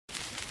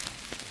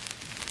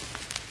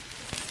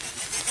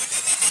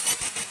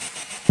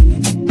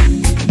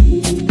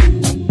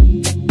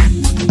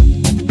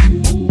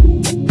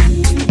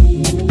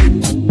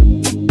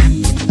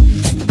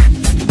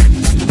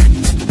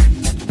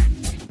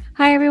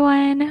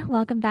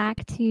Welcome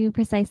back to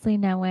Precisely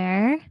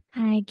Nowhere.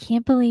 I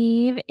can't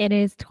believe it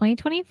is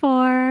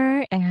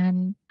 2024,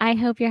 and I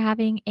hope you're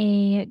having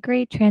a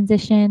great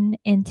transition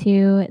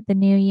into the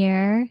new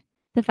year.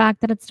 The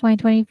fact that it's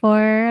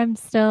 2024, I'm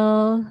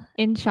still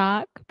in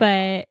shock,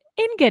 but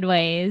in good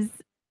ways.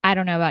 I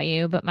don't know about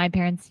you, but my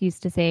parents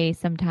used to say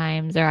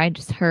sometimes, or I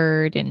just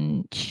heard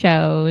in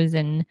shows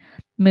and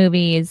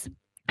movies,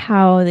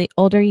 how the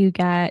older you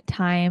get,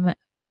 time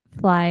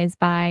flies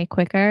by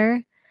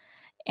quicker.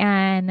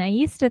 And I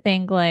used to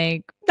think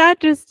like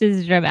that just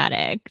is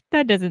dramatic.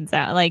 That doesn't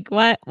sound like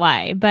what,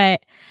 why?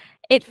 But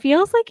it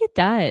feels like it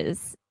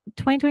does.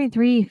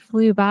 2023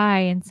 flew by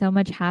and so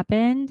much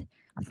happened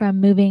from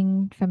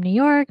moving from New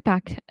York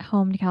back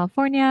home to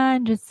California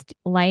and just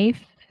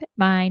life.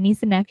 My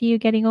niece and nephew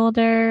getting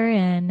older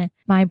and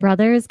my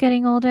brothers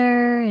getting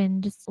older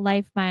and just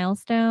life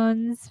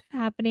milestones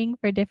happening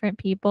for different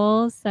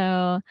people.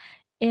 So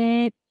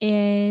it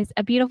is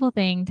a beautiful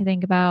thing to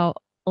think about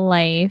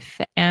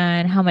life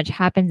and how much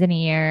happens in a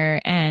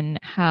year and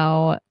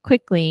how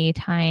quickly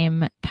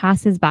time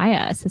passes by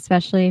us,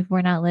 especially if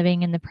we're not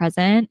living in the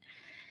present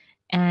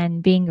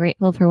and being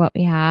grateful for what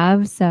we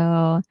have.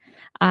 So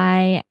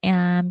I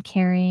am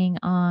carrying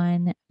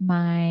on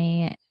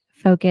my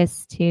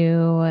focus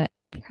to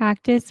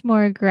practice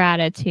more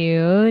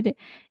gratitude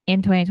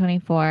in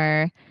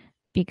 2024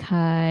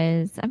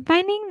 because I'm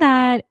finding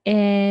that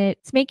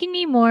it's making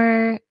me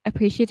more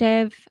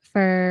appreciative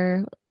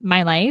for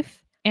my life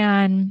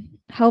and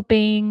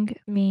helping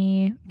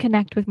me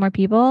connect with more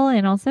people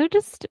and also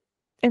just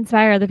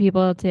inspire other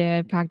people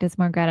to practice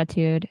more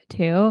gratitude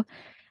too.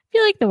 I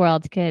feel like the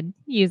world could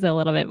use a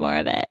little bit more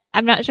of it.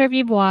 I'm not sure if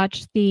you've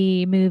watched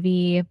the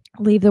movie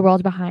Leave the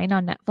World Behind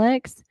on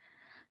Netflix.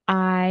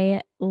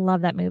 I love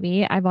that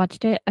movie. I've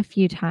watched it a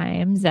few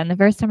times, and the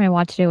first time I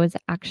watched it was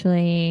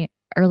actually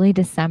early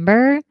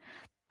December.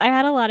 I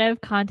had a lot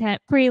of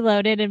content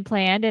preloaded and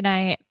planned, and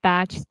I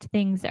batched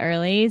things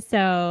early.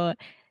 So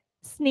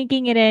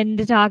sneaking it in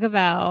to talk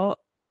about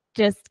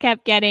just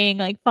kept getting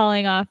like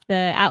falling off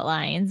the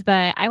outlines.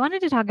 But I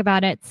wanted to talk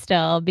about it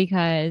still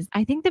because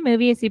I think the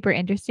movie is super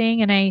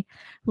interesting and I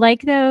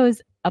like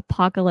those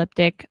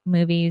apocalyptic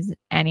movies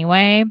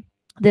anyway.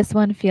 This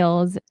one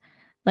feels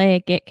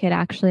like it could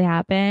actually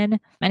happen.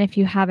 And if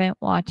you haven't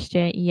watched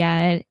it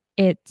yet,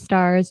 it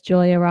stars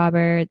Julia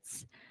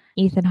Roberts,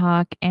 Ethan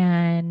Hawke,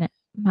 and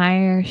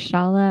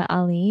Mahershala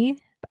Ali.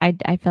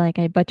 I feel like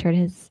I butchered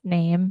his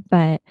name,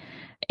 but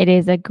it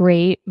is a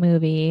great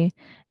movie.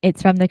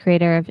 It's from the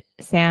creator of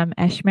Sam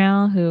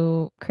Esmail,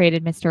 who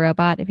created Mr.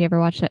 Robot. If you ever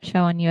watched that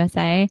show on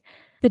USA,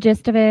 the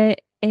gist of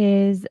it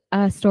is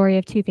a story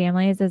of two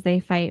families as they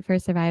fight for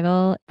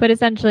survival. But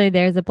essentially,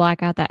 there's a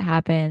blackout that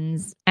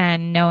happens,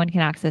 and no one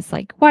can access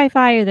like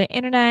Wi-Fi or the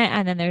internet.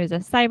 And then there's a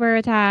cyber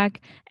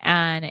attack,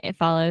 and it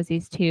follows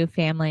these two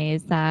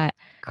families that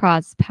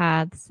cross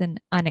paths in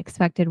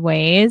unexpected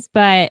ways.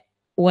 But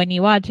when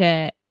you watch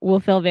it, will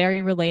feel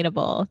very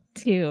relatable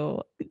to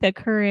the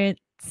current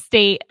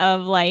state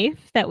of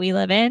life that we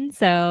live in.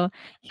 So,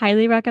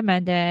 highly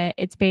recommend it.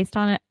 It's based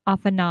on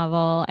off a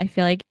novel. I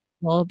feel like it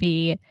will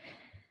be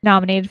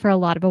nominated for a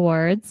lot of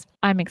awards.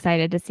 I'm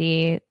excited to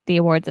see the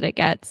awards that it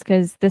gets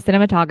because the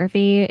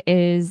cinematography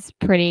is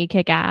pretty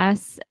kick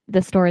ass,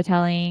 the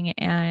storytelling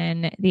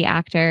and the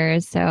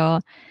actors.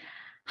 So,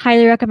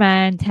 highly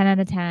recommend, 10 out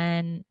of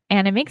 10.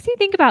 And it makes you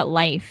think about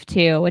life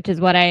too, which is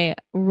why I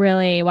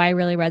really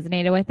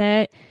resonated with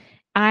it.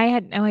 I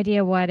had no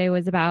idea what it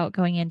was about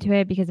going into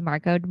it because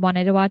Marco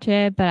wanted to watch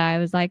it, but I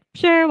was like,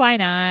 sure, why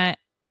not?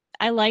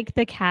 I liked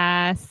the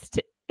cast.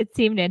 It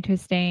seemed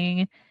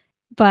interesting,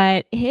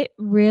 but it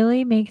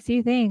really makes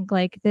you think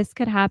like this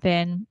could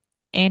happen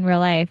in real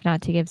life,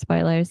 not to give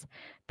spoilers,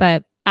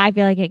 but I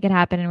feel like it could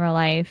happen in real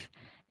life.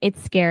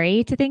 It's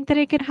scary to think that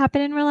it could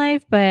happen in real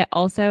life, but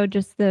also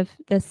just the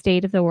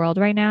state of the world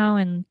right now.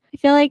 And I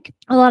feel like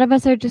a lot of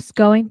us are just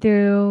going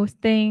through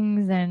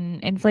things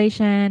and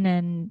inflation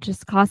and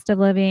just cost of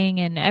living,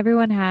 and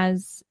everyone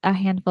has a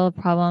handful of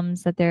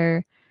problems that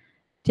they're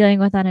dealing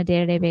with on a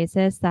day-to-day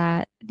basis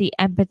that the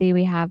empathy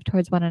we have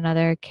towards one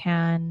another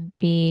can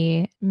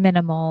be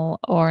minimal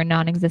or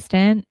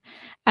non-existent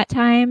at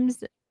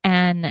times.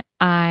 And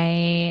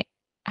I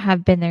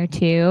have been there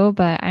too,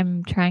 but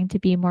I'm trying to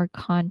be more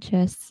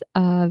conscious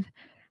of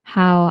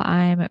how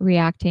I'm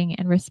reacting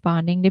and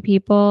responding to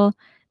people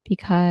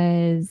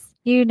because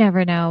you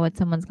never know what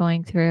someone's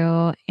going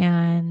through,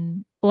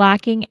 and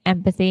lacking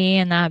empathy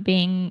and that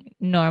being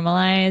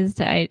normalized,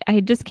 I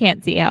just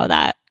can't see how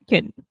that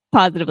could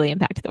positively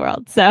impact the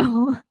world.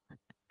 So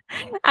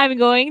I'm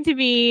going to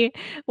be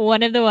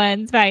one of the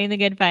ones fighting the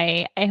good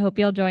fight. I hope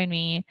you'll join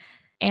me.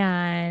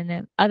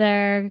 And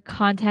other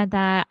content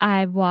that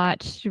I've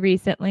watched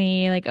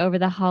recently, like over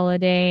the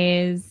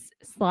holidays,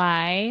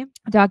 Sly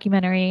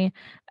documentary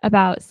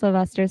about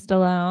Sylvester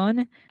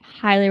Stallone.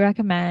 Highly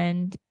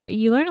recommend.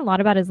 You learn a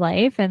lot about his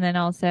life and then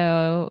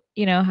also,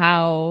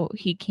 how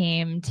he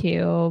came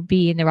to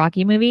be in the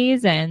Rocky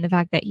movies and the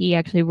fact that he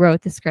actually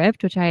wrote the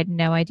script, which I had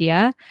no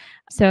idea.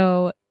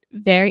 So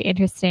very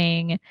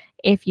interesting.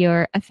 if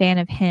you're a fan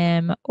of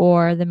him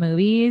or the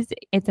movies,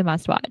 it's a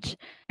must watch.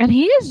 And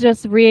he has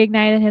just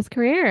reignited his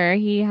career.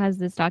 He has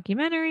this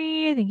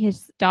documentary. I think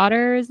his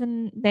daughters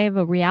and they have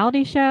a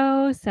reality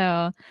show.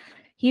 So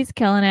he's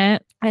killing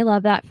it. I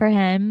love that for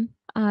him.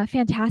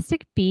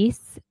 Fantastic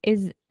Beasts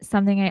is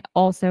something I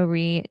also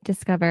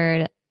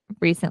rediscovered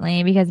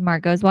recently because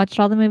Marco's watched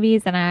all the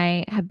movies and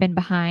I have been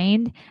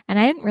behind. And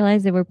I didn't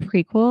realize they were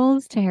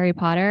prequels to Harry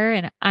Potter.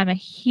 And I'm a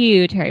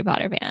huge Harry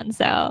Potter fan.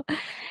 So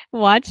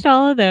watched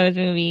all of those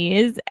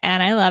movies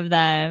and I love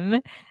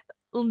them.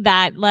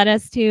 That led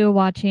us to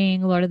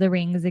watching Lord of the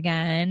Rings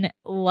again.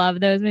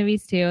 Love those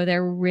movies too.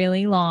 They're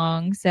really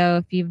long. So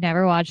if you've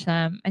never watched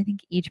them, I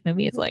think each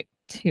movie is like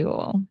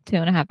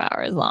 2.5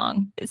 hours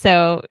long.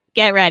 So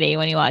get ready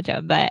when you watch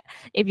them. But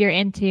if you're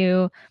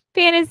into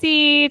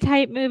fantasy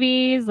type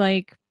movies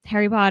like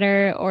Harry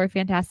Potter or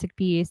Fantastic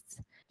Beasts,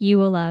 you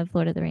will love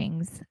Lord of the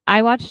Rings.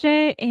 I watched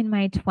it in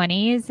my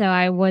 20s, so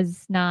I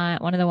was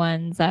not one of the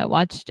ones that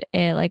watched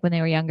it like when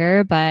they were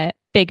younger, but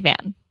big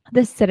fan.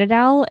 The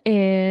Citadel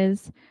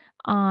is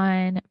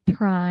on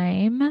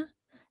Prime.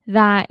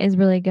 That is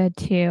really good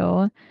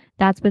too.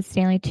 That's with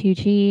Stanley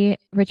Tucci,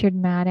 Richard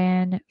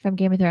Madden from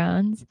Game of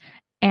Thrones,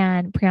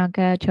 and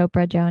Priyanka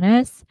Chopra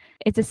Jonas.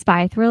 It's a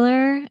spy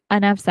thriller.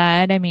 Enough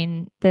said. I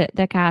mean,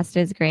 the cast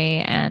is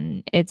great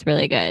and it's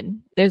really good.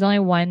 There's only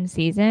one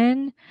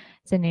season.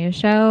 It's a new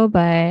show,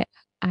 but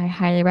I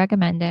highly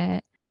recommend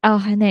it.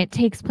 Oh, and it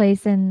takes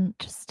place in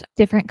just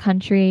different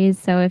countries.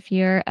 So if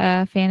you're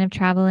a fan of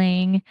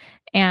traveling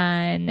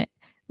and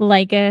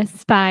like a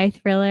spy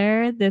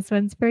thriller, this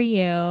one's for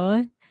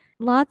you.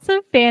 Lots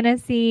of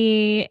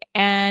fantasy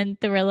and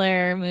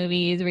thriller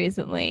movies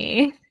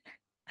recently.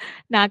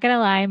 Not gonna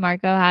lie,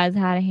 Marco has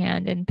had a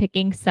hand in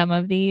picking some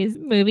of these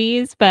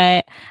movies,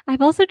 but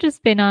I've also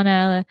just been on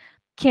a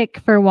kick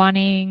for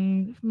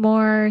wanting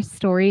more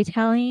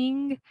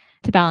storytelling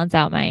to balance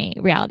out my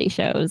reality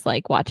shows,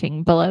 like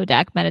watching Below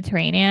Deck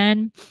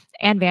Mediterranean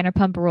and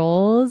Vanderpump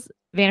Rules.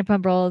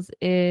 Vanderpump Rules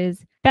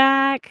is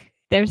back.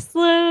 They're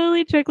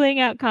slowly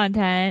trickling out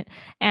content,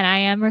 and I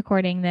am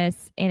recording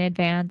this in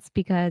advance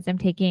because I'm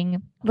taking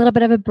a little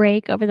bit of a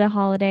break over the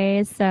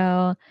holidays.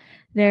 So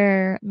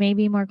there may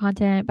be more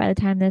content by the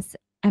time this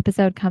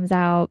episode comes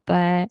out,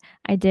 but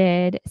I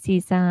did see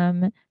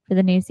some for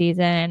the new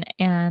season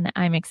and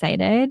I'm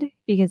excited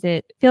because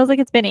it feels like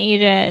it's been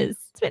ages.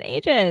 It's been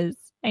ages.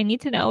 I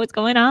need to know what's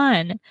going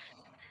on.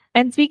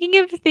 And speaking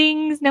of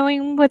things,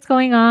 knowing what's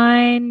going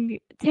on,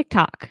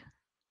 TikTok.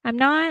 I'm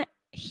not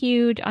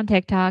huge on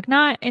TikTok,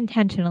 not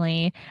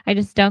intentionally. I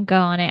just don't go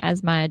on it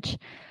as much.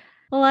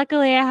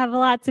 Luckily, I have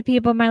lots of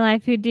people in my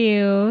life who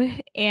do.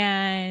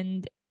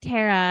 And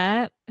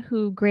Tara,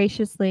 who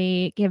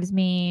graciously gives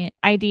me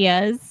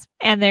ideas,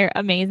 and they're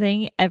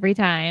amazing every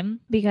time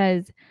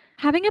because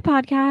having a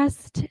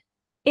podcast,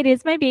 it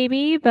is my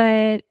baby,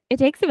 but it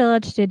takes a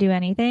village to do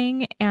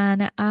anything.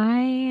 And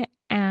I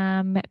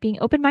am being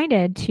open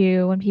minded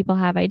to when people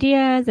have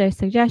ideas or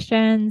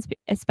suggestions,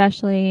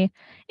 especially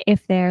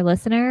if they're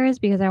listeners,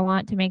 because I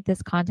want to make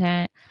this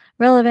content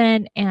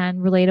relevant and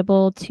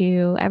relatable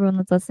to everyone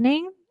that's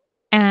listening.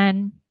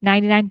 And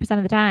 99%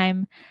 of the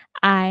time,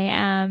 I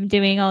am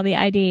doing all the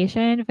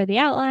ideation for the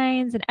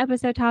outlines and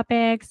episode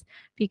topics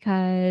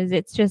because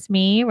it's just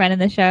me running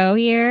the show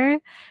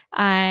here.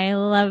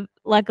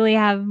 Luckily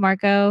have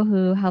Marco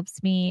who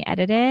helps me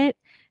edit it,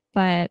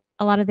 but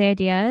a lot of the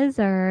ideas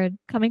are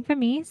coming from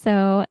me.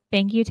 So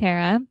thank you,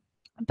 Tara.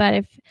 But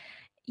if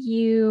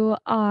you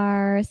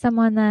are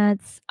someone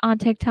that's on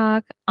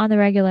TikTok on the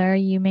regular,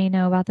 you may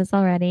know about this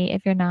already.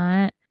 If you're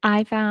not,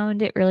 I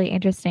found it really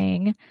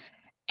interesting.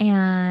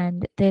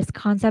 And this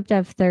concept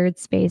of third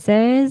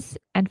spaces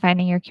and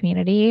finding your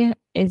community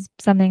is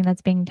something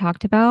that's being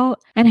talked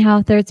about, and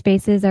how third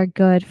spaces are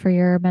good for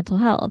your mental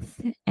health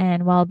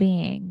and well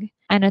being.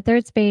 And a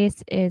third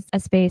space is a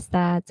space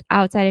that's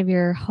outside of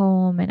your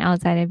home and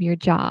outside of your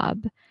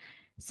job.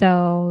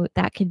 So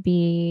that could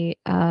be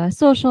a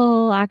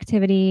social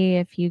activity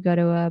if you go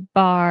to a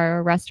bar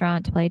or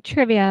restaurant to play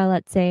trivia,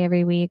 let's say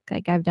every week,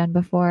 like I've done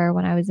before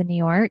when I was in New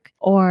York,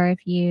 or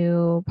if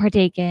you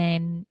partake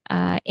in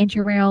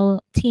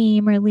intramural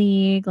team or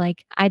league,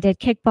 like I did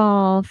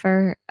kickball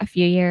for a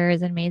few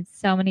years and made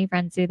so many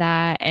friends through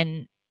that.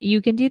 And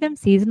you can do them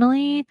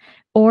seasonally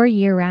or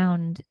year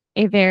round.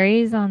 It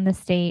varies on the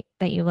state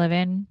that you live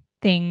in.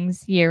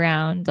 Things year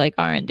round like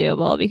aren't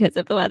doable because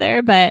of the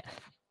weather, but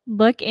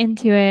look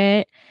into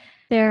it.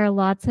 There are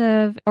lots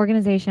of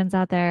organizations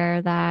out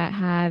there that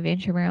have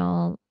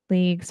intramural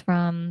leagues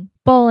from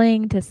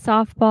bowling to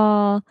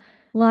softball.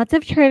 Lots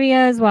of trivia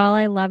as well.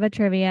 I love a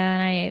trivia.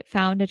 And I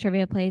found a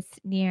trivia place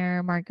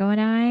near Marco and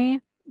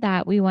I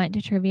that we went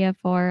to trivia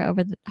for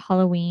over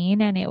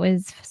Halloween, and it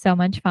was so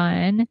much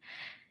fun.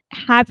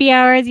 Happy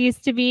hours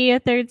used to be a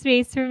third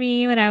space for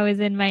me when I was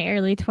in my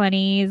early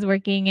 20s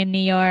working in New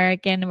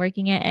York and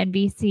working at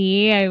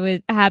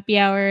NBC. Happy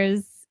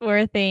hours were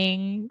a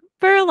thing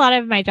for a lot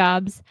of my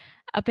jobs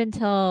up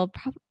until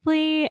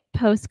probably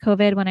post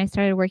COVID when I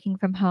started working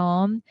from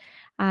home.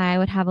 I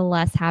would have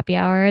less happy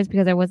hours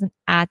because I wasn't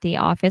at the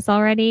office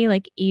already,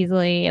 like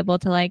easily able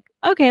to like,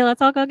 okay, let's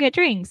all go get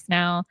drinks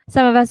now.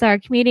 Some of us are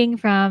commuting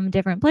from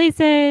different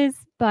places,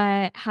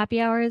 but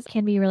happy hours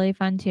can be really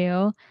fun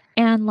too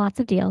and lots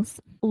of deals.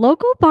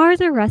 Local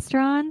bars or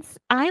restaurants,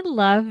 I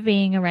love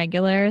being a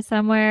regular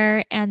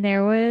somewhere. And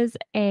there was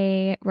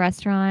a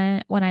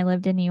restaurant when I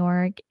lived in New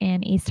York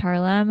in East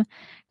Harlem.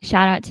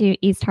 Shout out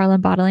to East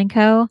Harlem Bottling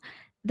Co.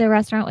 The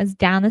restaurant was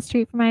down the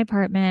street from my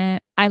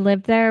apartment. I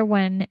lived there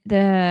when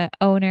the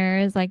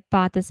owners like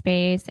bought the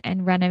space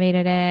and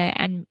renovated it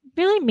and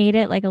really made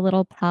it like a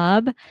little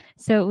pub.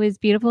 So it was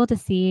beautiful to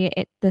see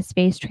the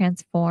space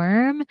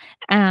transform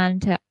and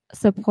to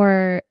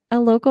support a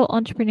local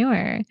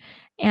entrepreneur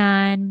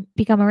and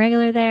become a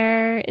regular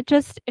there.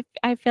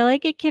 I feel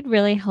like it could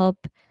really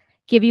help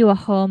give you a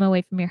home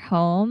away from your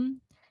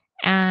home.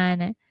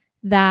 And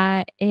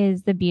that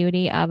is the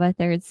beauty of a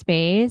third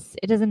space.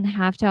 It doesn't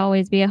have to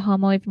always be a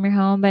home away from your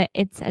home, but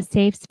it's a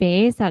safe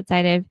space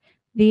outside of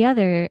the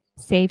other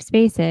safe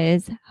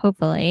spaces,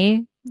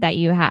 hopefully, that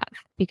you have.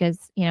 Because,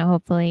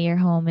 hopefully your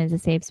home is a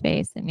safe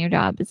space and your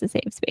job is a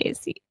safe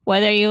space.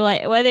 Whether you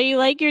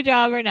like your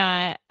job or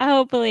not,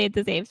 hopefully it's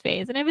a safe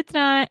space. And if it's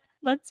not,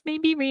 let's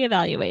maybe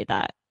reevaluate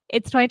that.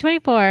 It's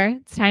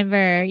 2024. It's time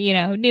for,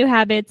 new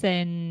habits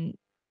and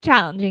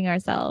challenging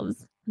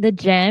ourselves. The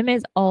gym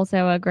is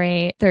also a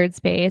great third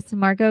space.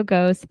 Marco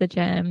goes to the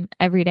gym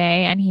every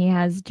day and he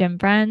has gym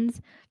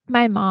friends.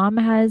 My mom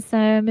has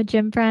some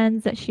gym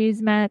friends that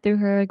she's met through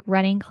her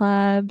running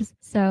clubs.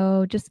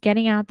 So just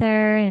getting out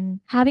there and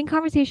having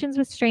conversations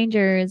with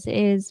strangers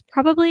is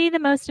probably the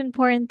most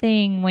important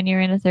thing when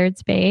you're in a third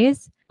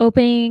space.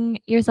 Opening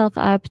yourself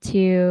up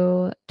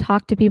to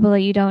talk to people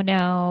that you don't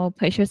know,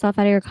 push yourself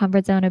out of your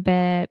comfort zone a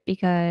bit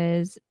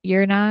because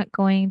you're not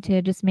going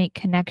to just make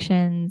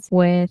connections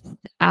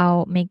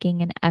without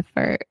making an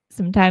effort.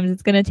 Sometimes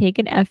it's going to take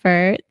an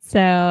effort.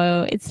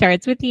 So it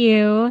starts with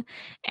you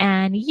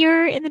and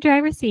you're in the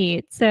driver's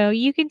seat. So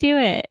you can do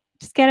it.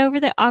 Just get over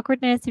the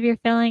awkwardness if you're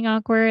feeling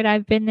awkward.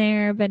 I've been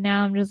there, but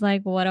now I'm just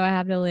like, what do I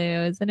have to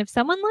lose? And if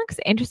someone looks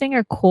interesting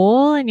or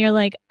cool and you're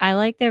like, I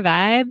like their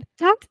vibe,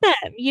 talk to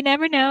them. You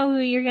never know who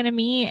you're going to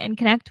meet and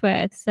connect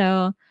with.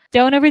 So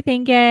don't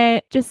overthink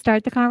it. Just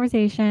start the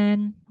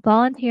conversation.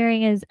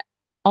 Volunteering is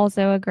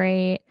also a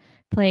great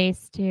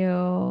place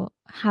to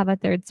have a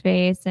third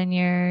space and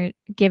you're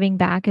giving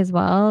back as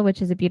well,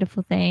 which is a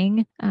beautiful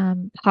thing.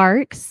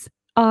 Parks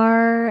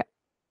are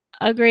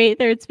a great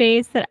third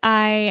space that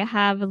I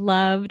have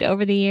loved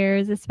over the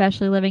years,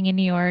 especially living in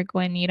New York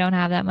when you don't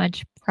have that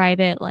much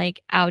private,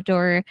 like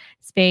outdoor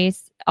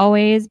space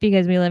always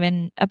because we live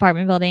in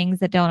apartment buildings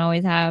that don't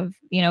always have,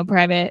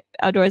 private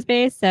outdoor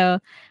space. So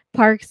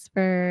parks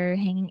for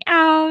hanging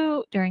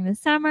out during the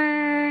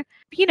summer,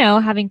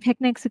 having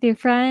picnics with your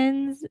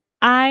friends.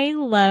 I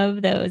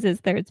love those as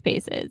third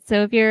spaces.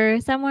 So if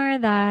you're somewhere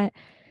that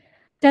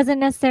doesn't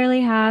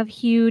necessarily have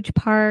huge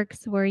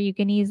parks where you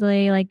can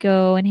easily like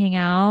go and hang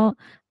out.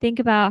 Think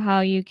about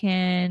how you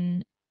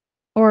can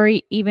or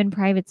even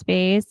private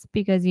space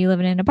because you live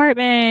in an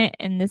apartment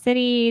in the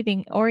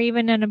city, or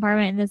even an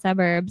apartment in the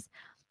suburbs.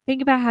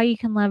 Think about how you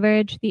can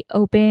leverage the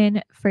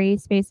open, free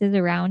spaces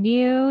around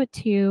you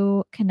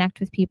to connect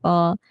with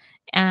people.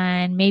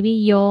 And maybe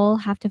you'll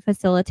have to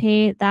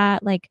facilitate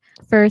that like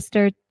first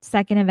or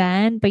second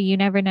event, but you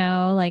never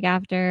know, like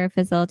after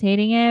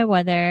facilitating it,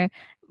 whether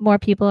more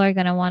people are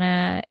going to want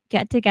to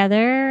get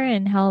together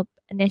and help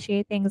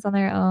initiate things on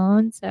their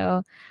own.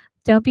 So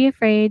don't be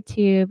afraid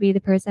to be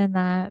the person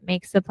that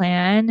makes the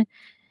plan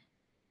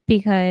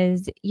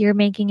because you're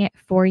making it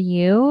for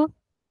you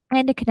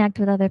and to connect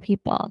with other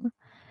people.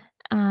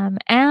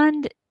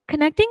 And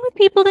connecting with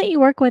people that you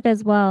work with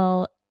as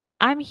well.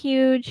 I'm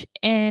huge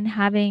in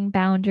having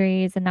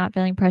boundaries and not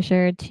feeling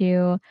pressured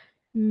to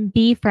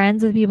be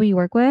friends with people you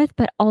work with.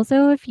 But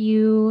also, if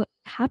you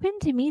happen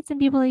to meet some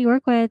people that you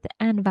work with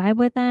and vibe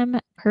with them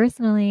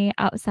personally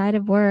outside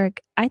of work,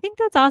 I think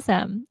that's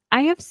awesome.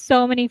 I have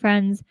so many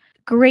friends,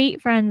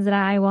 great friends that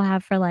I will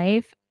have for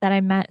life that I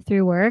met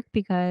through work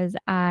because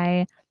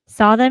I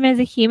saw them as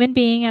a human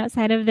being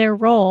outside of their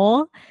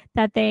role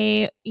that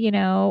they,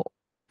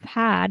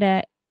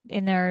 had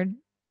in their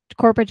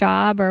corporate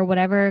job or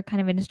whatever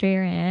kind of industry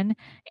you're in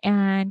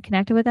and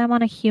connected with them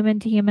on a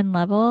human to human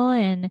level.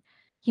 And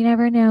you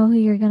never know who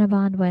you're going to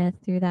bond with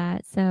through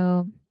that.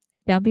 So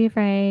don't be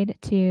afraid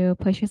to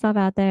push yourself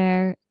out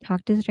there,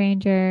 talk to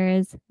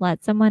strangers,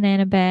 let someone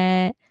in a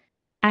bit.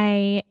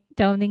 I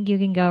don't think you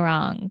can go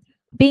wrong.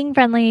 Being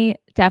friendly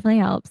definitely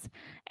helps.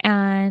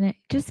 And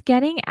just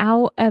getting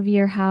out of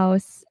your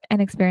house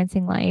and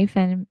experiencing life.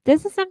 And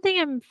this is something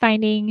I'm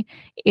finding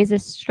is a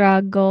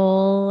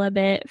struggle a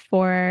bit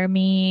for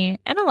me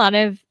and a lot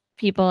of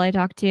people I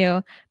talk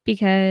to,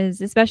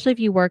 because especially if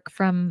you work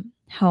from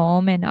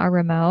home and are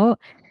remote,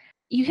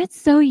 you get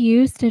so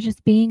used to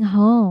just being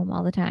home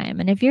all the time.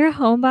 And if you're a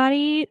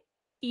homebody,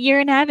 you're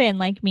in heaven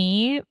like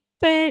me,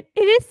 but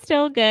it is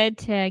still good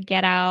to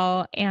get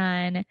out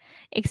and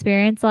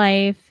experience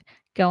life,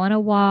 go on a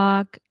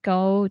walk,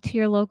 go to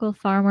your local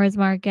farmer's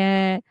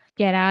market,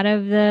 get out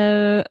of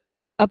the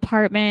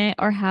apartment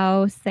or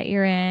house that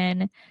you're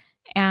in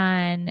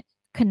and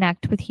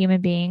connect with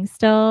human beings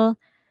still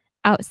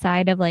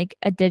outside of like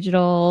a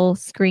digital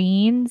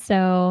screen.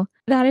 So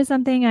that is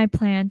something I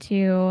plan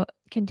to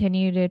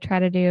continue to try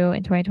to do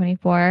in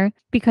 2024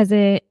 because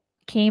it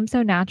came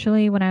so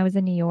naturally when I was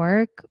in New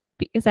York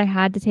because I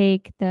had to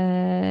take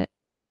the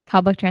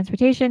public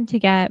transportation to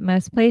get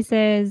most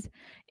places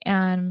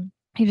and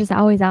you're just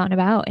always out and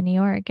about in New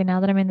York. And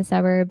now that I'm in the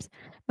suburbs,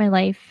 my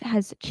life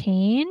has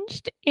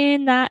changed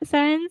in that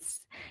sense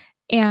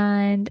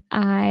and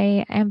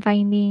I am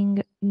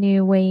finding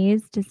new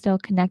ways to still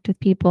connect with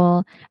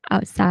people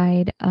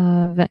outside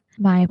of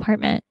my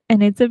apartment.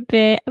 And it's a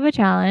bit of a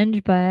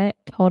challenge, but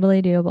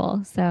totally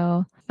doable.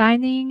 So,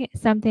 finding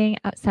something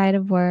outside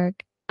of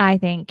work, I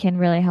think, can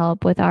really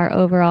help with our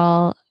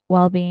overall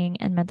well being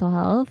and mental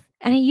health.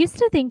 And I used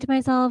to think to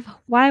myself,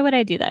 why would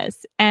I do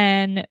this?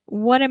 And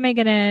where am I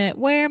going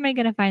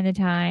to find the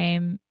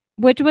time?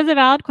 Which was a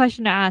valid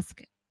question to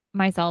ask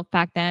myself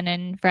back then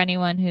and for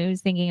anyone who's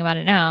thinking about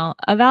it now,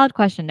 a valid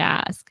question to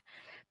ask.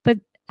 But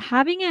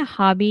having a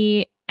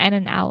hobby and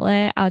an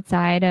outlet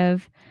outside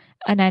of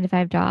a 9 to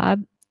 5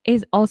 job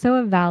is also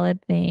a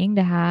valid thing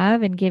to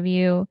have and gives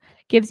you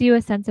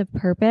a sense of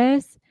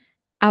purpose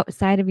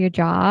outside of your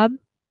job.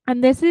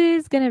 And this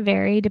is going to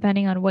vary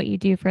depending on what you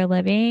do for a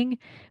living,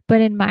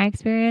 but in my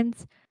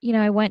experience,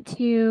 I went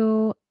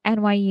to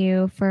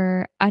NYU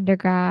for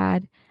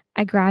undergrad.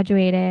 I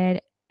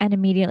graduated and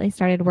immediately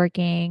started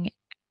working.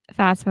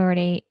 Fast forward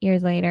 8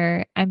 years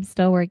later, I'm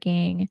still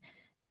working.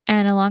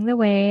 And along the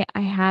way,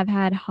 I have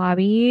had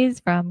hobbies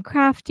from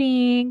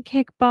crafting,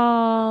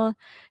 kickball,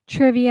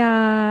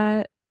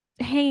 trivia,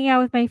 hanging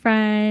out with my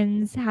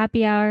friends,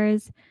 happy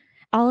hours.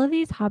 All of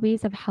these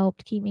hobbies have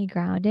helped keep me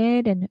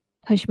grounded and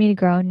push me to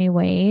grow in new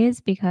ways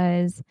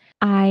because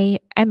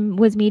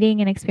was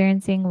meeting and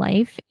experiencing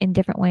life in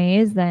different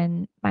ways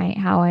than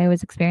how I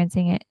was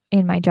experiencing it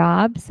in my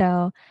job.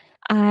 So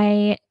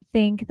I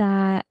think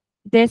that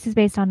this is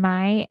based on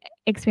my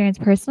experience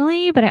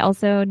personally, but I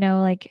also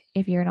know like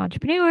if you're an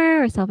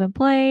entrepreneur or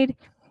self-employed,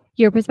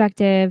 your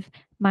perspective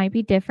might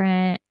be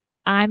different.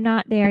 I'm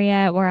not there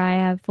yet where I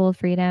have full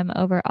freedom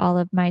over all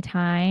of my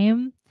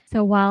time.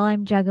 So while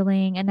I'm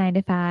juggling a 9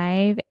 to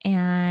 5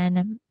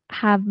 and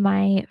have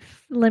my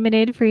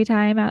limited free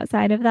time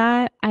outside of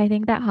that, I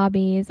think that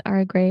hobbies are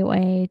a great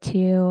way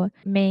to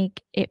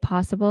make it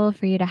possible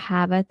for you to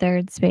have a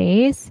third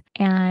space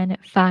and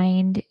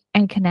find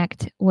and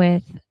connect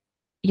with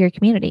your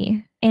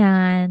community.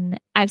 And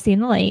I've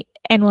seen the light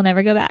and we'll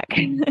never go back.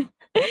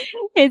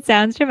 It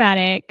sounds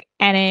dramatic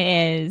and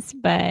it is,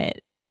 but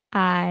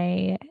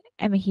I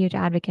am a huge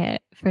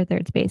advocate for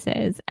third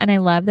spaces. And I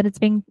love that it's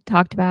being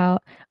talked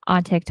about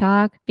on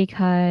TikTok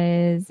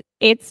because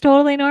it's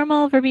totally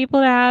normal for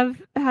people to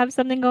have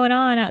something going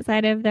on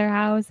outside of their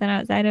house and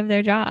outside of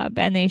their job,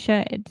 and they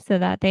should, so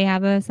that they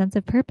have a sense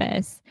of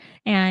purpose.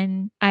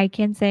 And I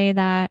can say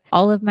that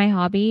all of my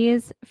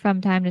hobbies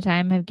from time to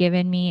time have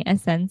given me a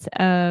sense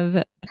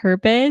of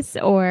purpose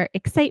or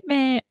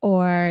excitement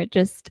or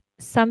just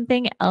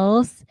something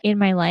else in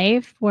my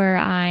life where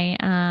I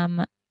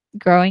am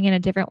growing in a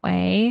different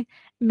way,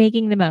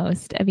 making the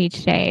most of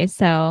each day.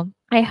 So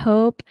I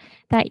hope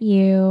that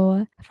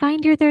you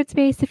find your third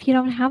space if you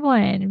don't have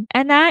one.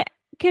 And that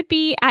could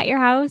be at your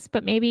house,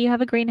 but maybe you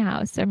have a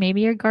greenhouse or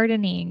maybe you're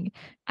gardening.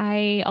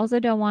 I also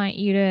don't want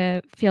you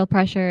to feel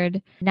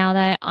pressured now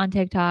that on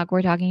TikTok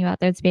we're talking about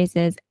third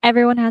spaces.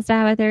 Everyone has to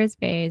have a third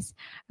space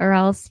or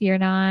else you're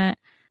not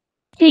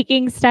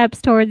taking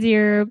steps towards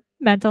your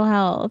mental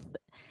health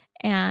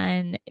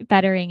and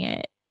bettering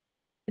it.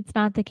 It's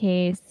not the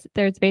case.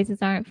 Third spaces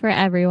aren't for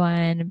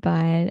everyone,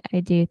 but I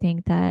do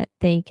think that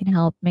they can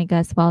help make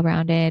us well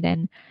rounded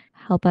and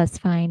help us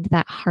find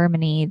that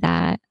harmony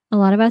that a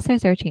lot of us are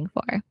searching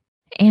for.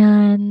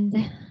 And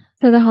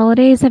so the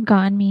holidays have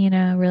gotten me in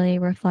a really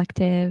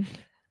reflective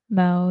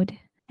mode.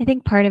 I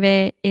think part of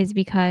it is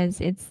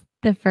because it's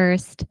the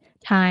first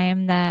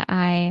time that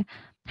I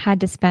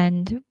had to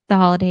spend the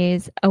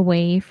holidays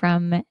away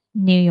from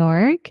New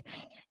York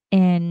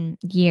in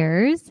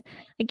years.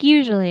 Like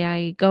usually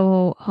I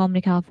go home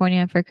to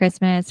California for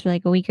Christmas for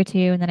like a week or two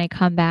and then I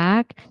come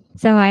back.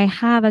 So I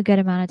have a good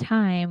amount of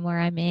time where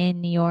I'm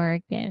in New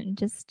York and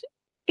just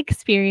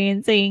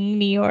experiencing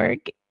New York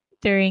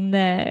during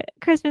the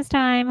Christmas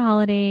time,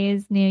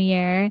 holidays, New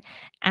Year.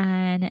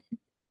 And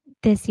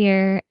this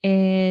year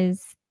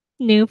is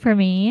new for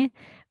me,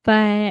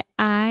 but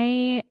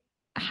I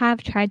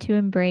have tried to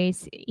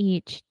embrace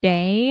each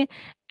day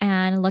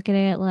and look at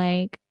it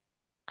like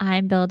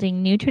I'm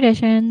building new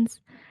traditions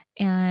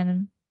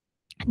and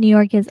New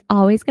York is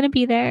always going to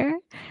be there.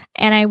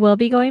 And I will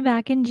be going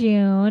back in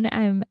June.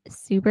 I'm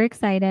super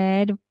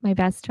excited. One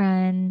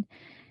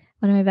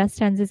of my best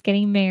friends is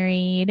getting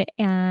married,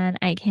 and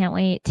I can't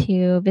wait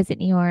to visit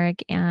New York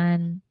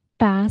and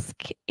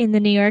bask in the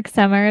New York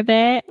summer a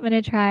bit. I'm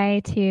going to try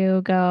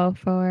to go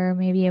for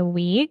maybe a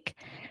week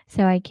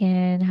so I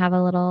can have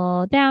a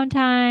little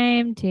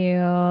downtime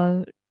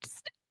to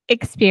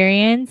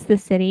experience the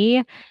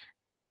city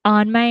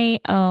on my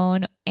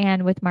own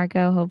and with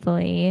Marco,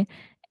 hopefully,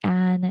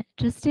 and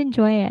just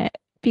enjoy it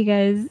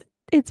because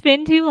it's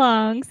been too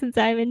long since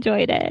I've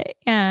enjoyed it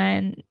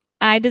and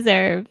I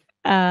deserve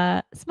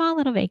a small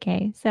little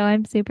vacay. So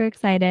I'm super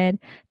excited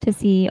to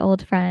see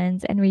old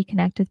friends and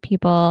reconnect with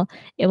people.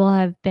 It will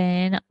have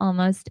been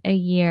almost a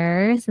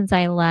year since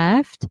I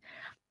left,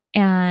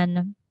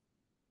 and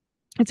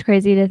it's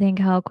crazy to think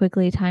how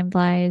quickly time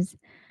flies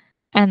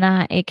and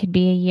that it could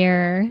be a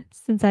year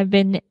since I've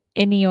been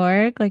in New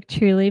York, like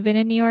truly been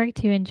in New York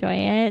to enjoy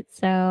it.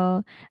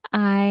 So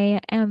I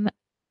am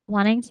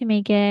wanting to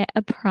make it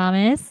a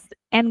promise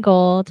and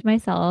goal to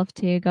myself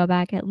to go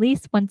back at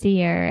least once a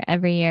year,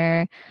 every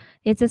year.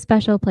 It's a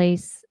special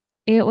place.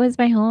 It was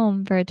my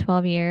home for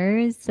 12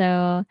 years.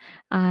 So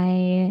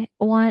I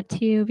want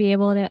to be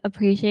able to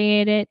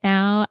appreciate it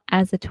now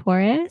as a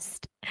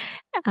tourist,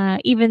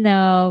 even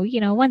though,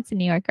 once a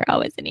New Yorker,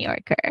 always a New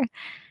Yorker.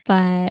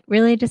 But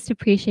really just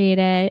appreciate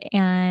it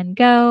and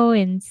go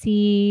and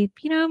see,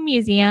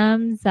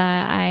 museums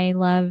that I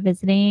love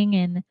visiting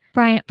and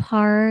Bryant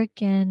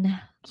Park and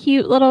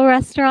cute little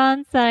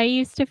restaurants that I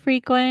used to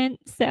frequent.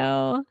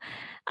 So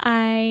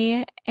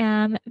I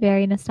am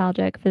very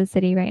nostalgic for the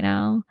city right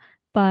now,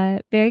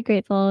 but very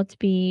grateful to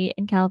be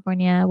in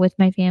California with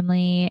my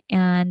family.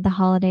 And the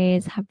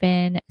holidays have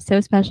been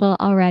so special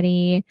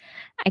already.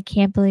 I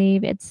can't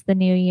believe it's the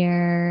new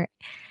year.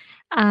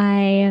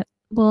 I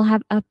will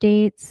have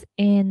updates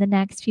in the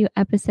next few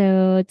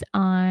episodes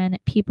on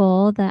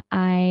people that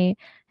I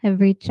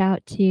have reached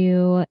out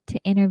to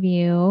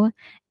interview.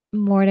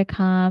 More to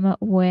come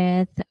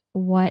with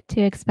what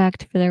to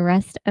expect for the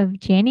rest of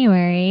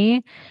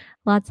January.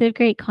 Lots of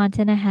great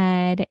content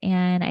ahead,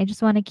 and I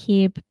just want to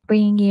keep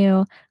bringing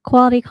you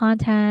quality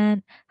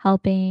content,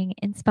 helping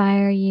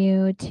inspire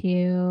you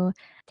to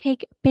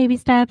take baby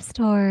steps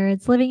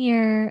towards living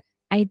your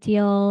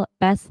ideal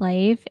best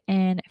life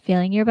and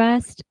feeling your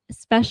best,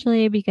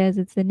 especially because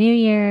it's the new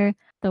year.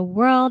 The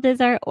world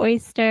is our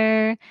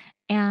oyster,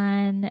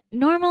 and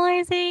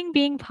normalizing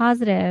being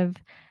positive.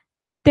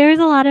 There's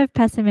a lot of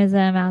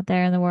pessimism out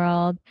there in the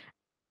world.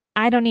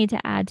 I don't need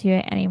to add to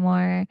it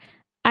anymore.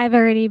 I've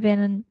already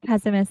been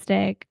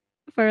pessimistic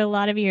for a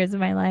lot of years of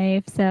my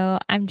life. So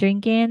I'm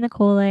drinking the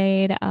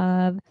Kool-Aid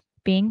of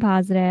being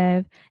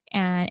positive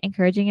and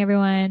encouraging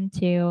everyone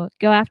to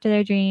go after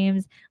their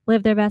dreams,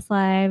 live their best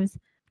lives,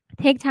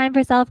 take time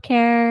for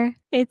self-care.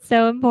 It's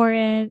so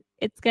important.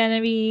 It's going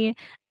to be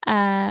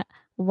a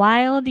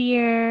wild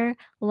year,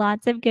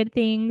 lots of good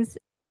things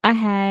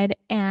ahead.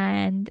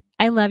 And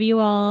I love you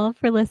all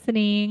for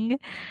listening.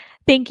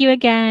 Thank you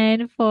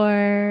again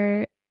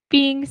for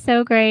being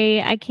so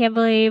great. I can't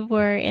believe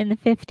we're in the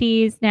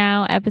 50s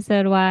now,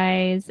 episode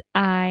wise.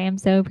 I am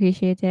so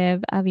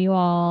appreciative of you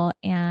all,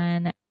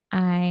 and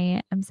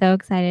I am so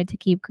excited to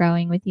keep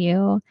growing with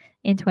you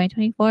in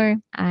 2024.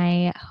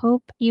 I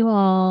hope you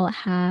all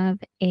have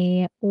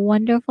a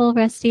wonderful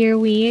rest of your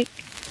week.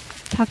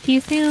 Talk to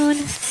you soon.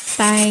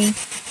 Bye.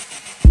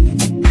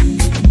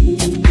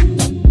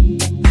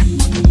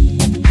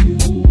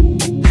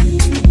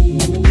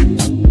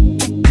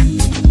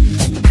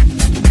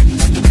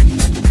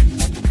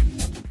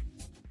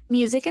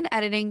 Music and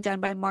editing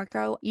done by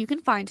Marco. You can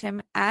find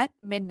him at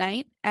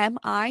midnight,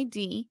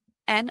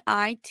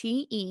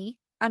 MIDNITE_mind80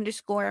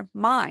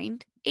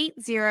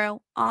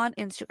 on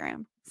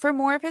Instagram for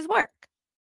more of his work.